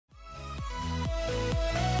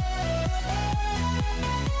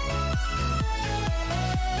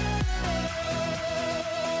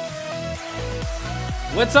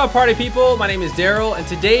What's up, party people? My name is Darrel, and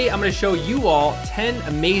today I'm going to show you all 10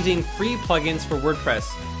 amazing free plugins for WordPress.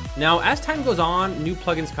 Now, as time goes on, new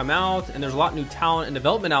plugins come out, and there's a lot of new talent and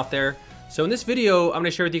development out there. So in this video, I'm going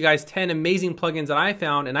to share with you guys 10 amazing plugins that I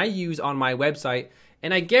found and I use on my website.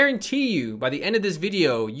 And I guarantee you, by the end of this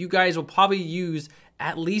video, you guys will probably use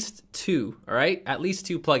at least two, all right? At least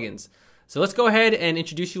two plugins. So let's go ahead and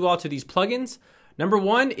introduce you all to these plugins. Number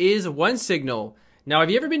one is OneSignal. Now,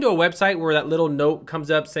 have you ever been to a website where that little note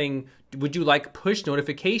comes up saying, would you like push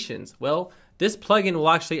notifications? Well, this plugin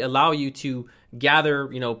will actually allow you to gather,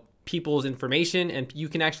 people's information, and you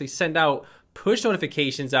can actually send out push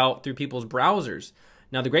notifications out through people's browsers.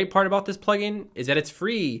 Now, the great part about this plugin is that it's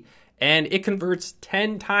free and it converts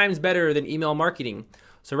 10 times better than email marketing.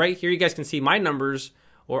 So right here, you guys can see my numbers,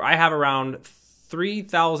 or I have around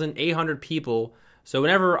 3,800 people. So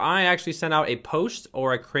whenever I actually send out a post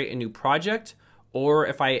or I create a new project, or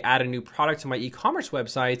if I add a new product to my e-commerce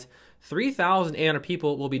website, 3,800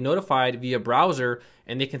 people will be notified via browser,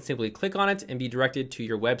 and they can simply click on it and be directed to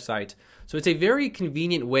your website. So it's a very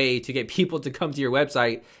convenient way to get people to come to your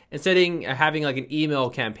website instead of having like an email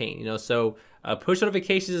campaign. So push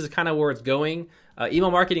notifications is kind of where it's going.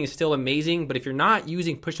 Email marketing is still amazing, but if you're not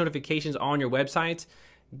using push notifications on your website,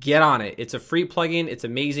 get on it. It's a free plugin. It's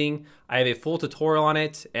amazing. I have a full tutorial on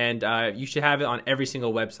it, and you should have it on every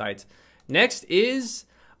single website. Next is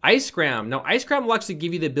Icegram. Now, Icegram will actually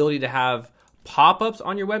give you the ability to have pop-ups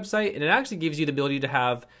on your website, and it actually gives you the ability to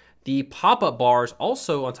have the pop-up bars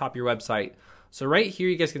also on top of your website. So right here,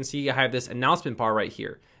 you guys can see I have this announcement bar right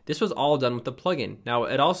here. This was all done with the plugin. Now,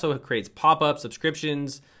 it also creates pop-ups,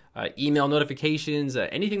 subscriptions, email notifications,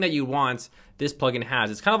 anything that you want, this plugin has.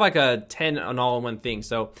 It's kind of like a 10 on all-in-one thing.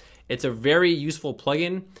 So it's a very useful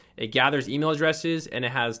plugin. It gathers email addresses, and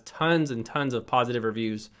it has tons and tons of positive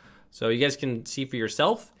reviews. So you guys can see for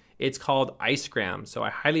yourself. It's called Icegram. So I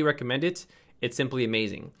highly recommend it. It's simply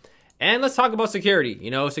amazing. And let's talk about security.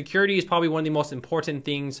 Security is probably one of the most important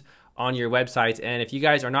things on your website. And if you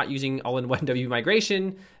guys are not using all-in-one WP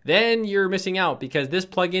migration, then you're missing out, because this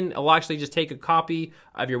plugin will actually just take a copy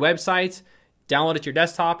of your website, download it to your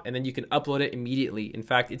desktop, and then you can upload it immediately. In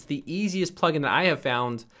fact, it's the easiest plugin that I have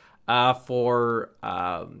found for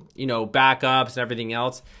backups and everything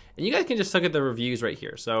else. And you guys can just look at the reviews right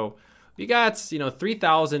here. So we got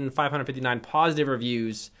 3,559 positive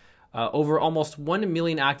reviews, over almost 1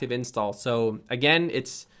 million active installs. So again,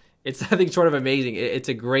 it's nothing short of amazing. It's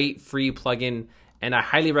a great free plugin, and I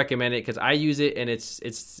highly recommend it because I use it, and it's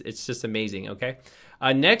just amazing. Okay.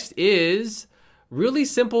 Next is Really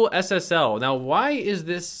Simple SSL. Now, why is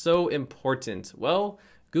this so important? Well,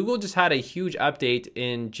 Google just had a huge update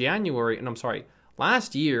in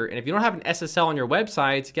last year, and if you don't have an SSL on your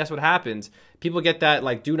website, guess what happens? People get that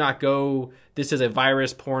like do not go, this is a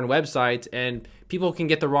virus porn website, and people can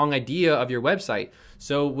get the wrong idea of your website.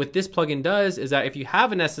 So what this plugin does is that if you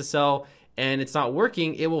have an SSL and it's not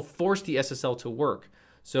working, it will force the SSL to work.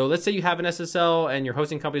 So let's say you have an SSL and your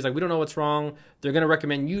hosting company's like, we don't know what's wrong. They're going to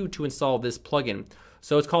recommend you to install this plugin.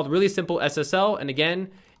 So it's called Really Simple SSL, and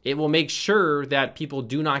again, it will make sure that people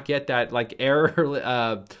do not get that like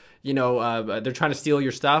error they're trying to steal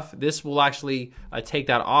your stuff. This will actually take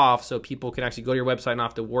that off, so people can actually go to your website and not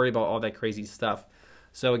have to worry about all that crazy stuff.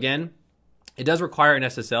 So again, it does require an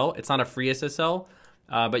SSL. It's not a free SSL,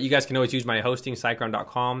 but you guys can always use my hosting,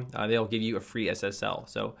 siteground.com. They'll give you a free SSL.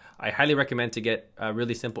 So I highly recommend to get a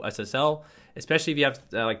Really Simple SSL, especially if you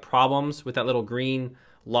have problems with that little green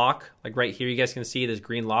lock. Like right here, you guys can see this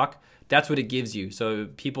green lock. That's what it gives you. So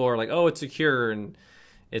people are like, oh, it's secure, and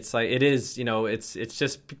it's like, it is, it's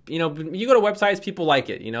just, you go to websites, people like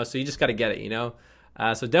it, so you just got to get it,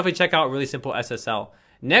 so definitely check out Really Simple SSL.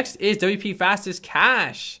 Next is WP Fastest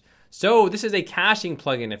Cache. So this is a caching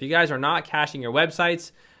plugin. If you guys are not caching your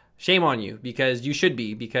websites, shame on you, because you should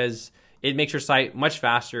be, because it makes your site much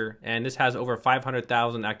faster. And this has over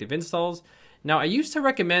 500,000 active installs. Now, I used to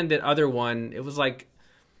recommend that other one. It was like,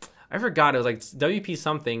 I forgot, it was like WP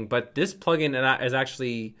something, but this plugin is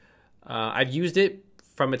actually, I've used it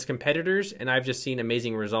from its competitors, and I've just seen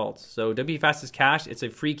amazing results. So WP Fastest Cache, it's a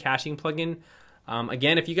free caching plugin.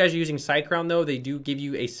 Again, if you guys are using SiteGround though, they do give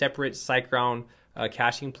you a separate SiteGround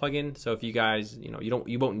caching plugin. So if you guys,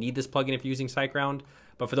 you won't need this plugin if you're using SiteGround.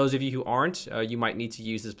 But for those of you who aren't, you might need to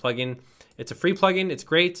use this plugin. It's a free plugin. It's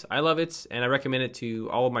great. I love it, and I recommend it to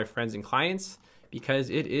all of my friends and clients because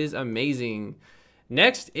it is amazing.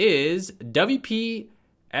 Next is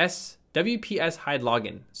WPS Hide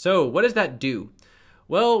Login. So what does that do?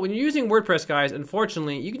 Well, when you're using WordPress, guys,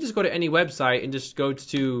 unfortunately, you can just go to any website and just go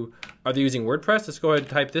to, are they using WordPress? Let's go ahead and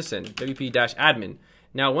type this in, wp-admin.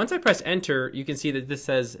 Now, once I press enter, you can see that this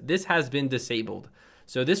says, this has been disabled.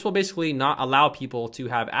 So this will basically not allow people to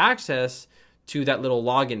have access to that little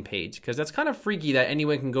login page, because that's kind of freaky that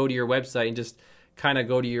anyone can go to your website and just kind of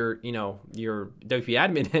go to your, your WP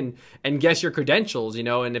admin and guess your credentials,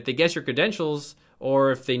 and if they guess your credentials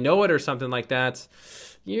or if they know it or something like that,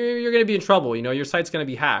 you're going to be in trouble. Your site's going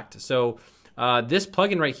to be hacked. So this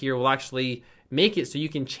plugin right here will actually make it so you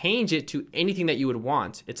can change it to anything that you would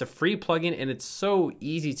want. It's a free plugin and it's so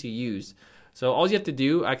easy to use. So all you have to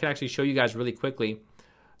do, I can actually show you guys really quickly.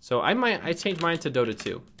 So I changed mine to Dota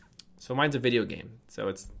 2. So mine's a video game.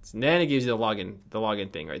 So then it gives you the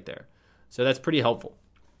login thing right there. So that's pretty helpful.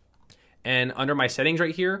 And under my settings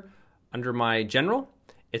right here, under my general,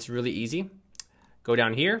 it's really easy. Go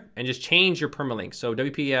down here and just change your permalink. So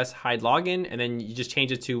WPS Hide Login, and then you just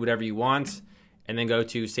change it to whatever you want, and then go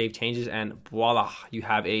to Save Changes, and voila, you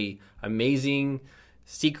have a amazing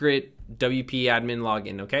secret WP admin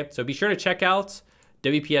login, okay? So be sure to check out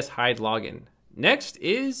WPS Hide Login. Next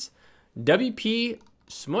is WP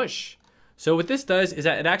Smush. So what this does is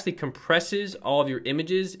that it actually compresses all of your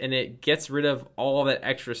images and it gets rid of all that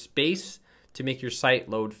extra space to make your site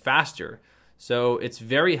load faster. So it's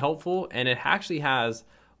very helpful, and it actually has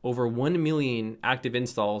over 1 million active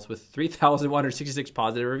installs with 3,166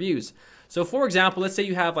 positive reviews. So for example, let's say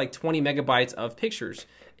you have like 20 megabytes of pictures.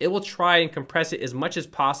 It will try and compress it as much as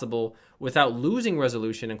possible without losing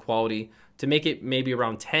resolution and quality to make it maybe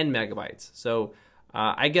around 10 megabytes. So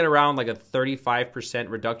I get around like a 35%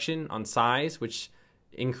 reduction on size, which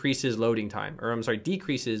increases loading time, or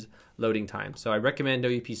decreases loading time. So I recommend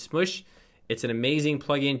WP Smush. It's an amazing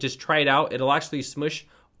plugin. Just try it out. It'll actually smush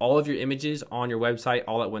all of your images on your website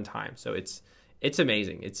all at one time. So it's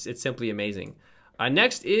amazing. It's simply amazing.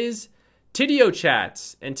 Next is Trello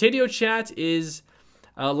Chats, and Trello Chat is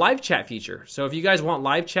a live chat feature. So if you guys want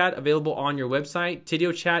live chat available on your website,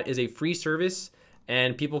 Trello Chat is a free service,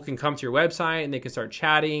 and people can come to your website and they can start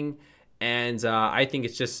chatting. And I think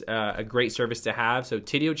it's just a great service to have. So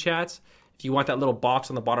Trello Chats, if you want that little box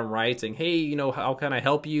on the bottom right saying, hey, how can I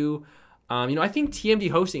help you? I think TMD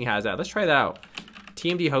Hosting has that. Let's try that out.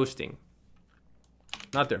 TMD Hosting.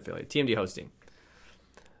 Not their affiliate, TMD Hosting.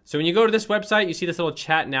 So when you go to this website, you see this little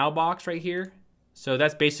chat now box right here. So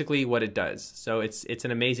that's basically what it does. So it's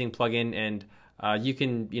an amazing plugin, and you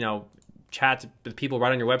can, chat with people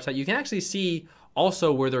right on your website. You can actually see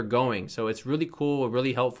also where they're going. So it's really cool,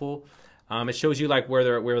 really helpful. It shows you like where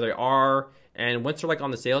they are, and once they're like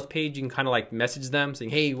on the sales page, you can kind of like message them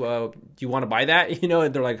saying, hey, do you want to buy that?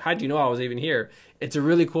 And they're like, how do you know I was even here? It's a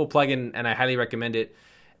really cool plugin, and I highly recommend it.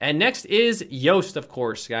 And next is Yoast, of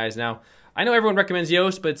course, guys. Now, I know everyone recommends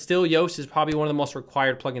Yoast, but still Yoast is probably one of the most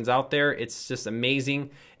required plugins out there. It's just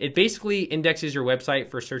amazing. It basically indexes your website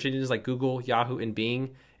for search engines like Google, Yahoo, and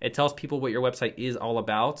Bing. It tells people what your website is all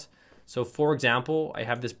about. So for example, I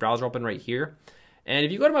have this browser open right here. And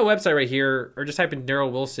if you go to my website right here, or just type in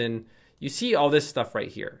Darrel Wilson, you see all this stuff right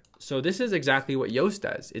here. So this is exactly what Yoast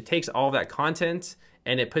does. It takes all that content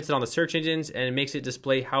and it puts it on the search engines, and it makes it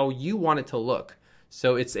display how you want it to look.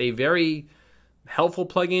 So it's a very helpful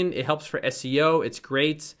plugin. It helps for SEO. It's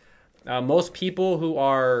great. Most people who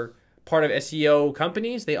are part of SEO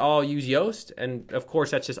companies, they all use Yoast. And of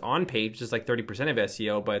course, that's just on page, just like 30% of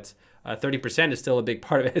SEO, but 30% is still a big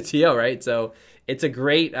part of SEO, right? So it's a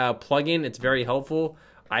great plugin. It's very helpful.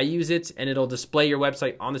 I use it, and it'll display your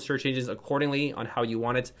website on the search engines accordingly on how you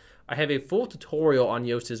want it. I have a full tutorial on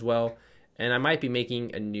Yoast as well, and I might be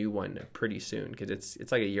making a new one pretty soon because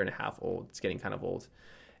it's like a 1.5 years old. It's getting kind of old.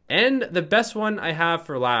 And the best one I have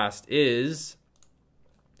for last is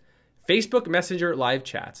Facebook Messenger Live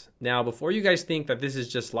Chat. Now, before you guys think that this is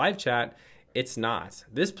just live chat, it's not.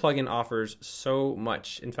 This plugin offers so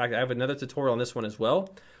much. In fact, I have another tutorial on this one as well.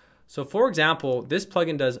 So for example, this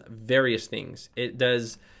plugin does various things.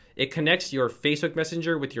 It connects your Facebook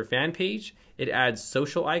Messenger with your fan page. It adds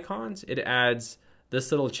social icons. It adds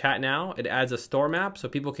this little chat now. It adds a store map so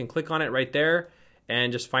people can click on it right there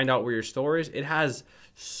and just find out where your store is. It has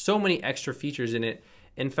so many extra features in it.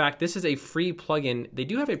 In fact, this is a free plugin. They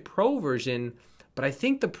do have a pro version, but I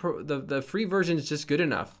think the free version is just good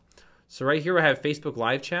enough. So right here I have Facebook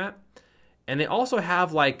Live Chat, and they also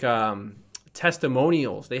have like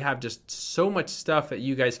testimonials. They have just so much stuff that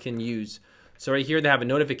you guys can use. So right here they have a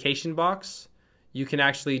notification box. You can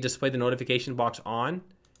actually display the notification box on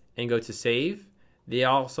and go to save. They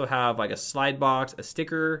also have like a slide box, a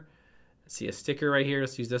sticker. Let's see, a sticker right here.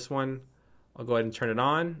 Let's use this one. I'll go ahead and turn it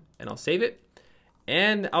on, and I'll save it.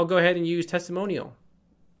 And I'll go ahead and use testimonial.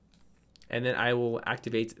 And then I will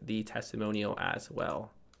activate the testimonial as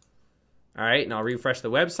well. All right, and I'll refresh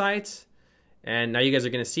the website. And now you guys are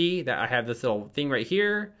gonna see that I have this little thing right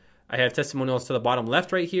here. I have testimonials to the bottom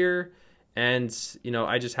left right here. And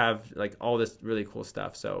I just have like all this really cool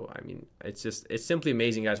stuff. So I mean, it's simply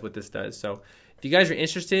amazing, guys, what this does. So if you guys are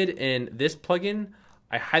interested in this plugin,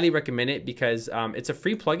 I highly recommend it because it's a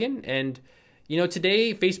free plugin. And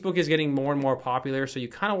today Facebook is getting more and more popular, so you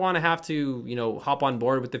kind of want to have to hop on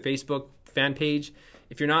board with the Facebook fan page.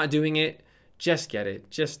 If you're not doing it, just get it,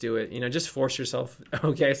 just do it, just force yourself.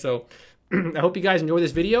 Okay, so I hope you guys enjoy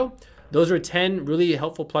this video. Those are 10 really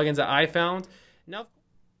helpful plugins that I found.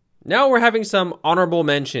 Now we're having some honorable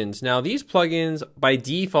mentions. Now these plugins by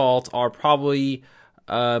default are probably,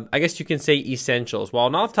 I guess you can say, essentials. While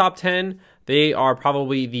not top 10, they are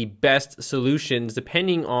probably the best solutions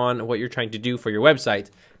depending on what you're trying to do for your website.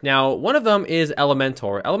 Now, one of them is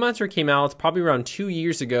Elementor. Elementor came out probably around 2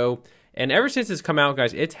 years ago, and ever since it's come out,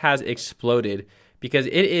 guys, it has exploded because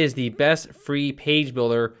it is the best free page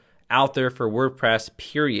builder out there for WordPress,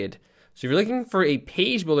 period. So if you're looking for a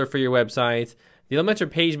page builder for your website, the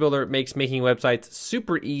Elementor page builder makes making websites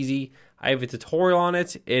super easy. I have a tutorial on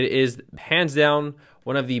it. It is hands down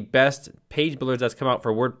one of the best page builders that's come out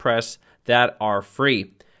for WordPress that are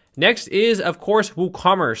free. Next is, of course,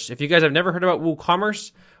 WooCommerce. If you guys have never heard about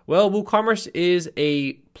WooCommerce, well, WooCommerce is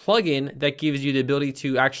a plugin that gives you the ability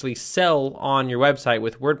to actually sell on your website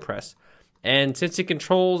with WordPress. And since it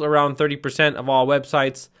controls around 30% of all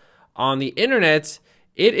websites on the internet,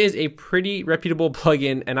 it is a pretty reputable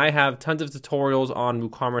plugin, and I have tons of tutorials on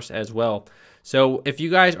WooCommerce as well. So if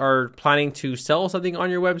you guys are planning to sell something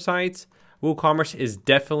on your website, WooCommerce is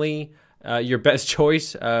definitely your best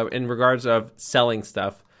choice in regards of selling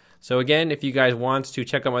stuff. So again, if you guys want to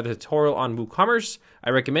check out my tutorial on WooCommerce,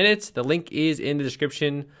 I recommend it. The link is in the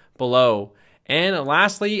description below. And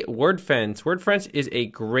lastly, Wordfence. Wordfence is a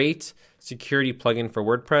great security plugin for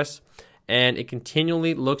WordPress, and it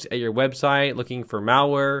continually looks at your website looking for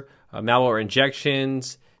malware, malware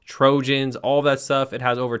injections, Trojans, all that stuff. It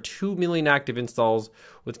has over 2 million active installs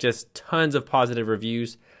with just tons of positive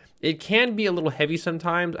reviews. It can be a little heavy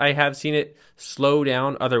sometimes. I have seen it slow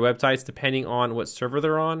down other websites depending on what server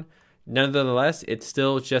they're on. Nonetheless, it's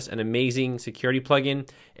still just an amazing security plugin.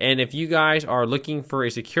 And if you guys are looking for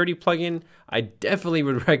a security plugin, I definitely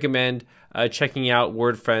would recommend checking out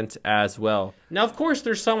Wordfence as well. Now, of course,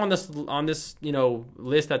 there's some on this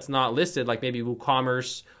list that's not listed, like maybe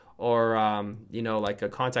WooCommerce or like a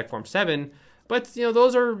Contact Form 7. But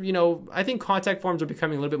those are I think contact forms are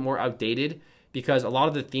becoming a little bit more outdated because a lot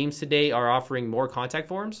of the themes today are offering more contact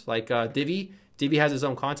forms, like Divi. Divi has its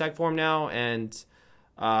own contact form now, and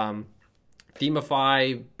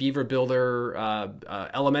Themify, Beaver Builder,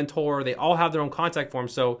 Elementor, they all have their own contact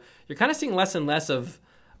forms. So you're kind of seeing less and less of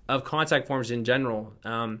contact forms in general.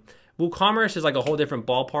 WooCommerce is like a whole different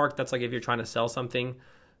ballpark. That's like if you're trying to sell something.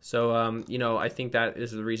 So, I think that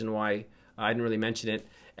is the reason why I didn't really mention it.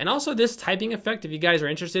 And also this typing effect, if you guys are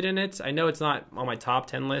interested in it, I know it's not on my top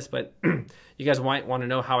 10 list, but you guys might want to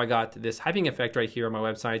know how I got this typing effect right here on my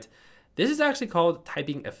website. This is actually called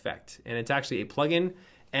Typing Effect, and it's actually a plugin,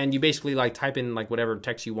 and you basically like type in like whatever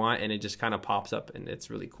text you want, and it just kind of pops up, and it's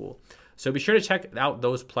really cool. So be sure to check out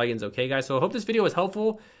those plugins, okay, guys? So I hope this video was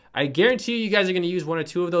helpful. I guarantee you guys are going to use one or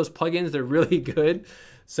two of those plugins. They're really good.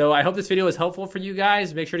 So I hope this video was helpful for you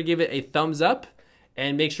guys. Make sure to give it a thumbs up,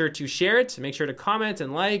 and make sure to share it. Make sure to comment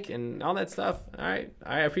and like and all that stuff. All right,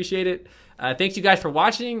 I appreciate it. Thanks you guys for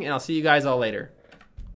watching, and I'll see you guys all later.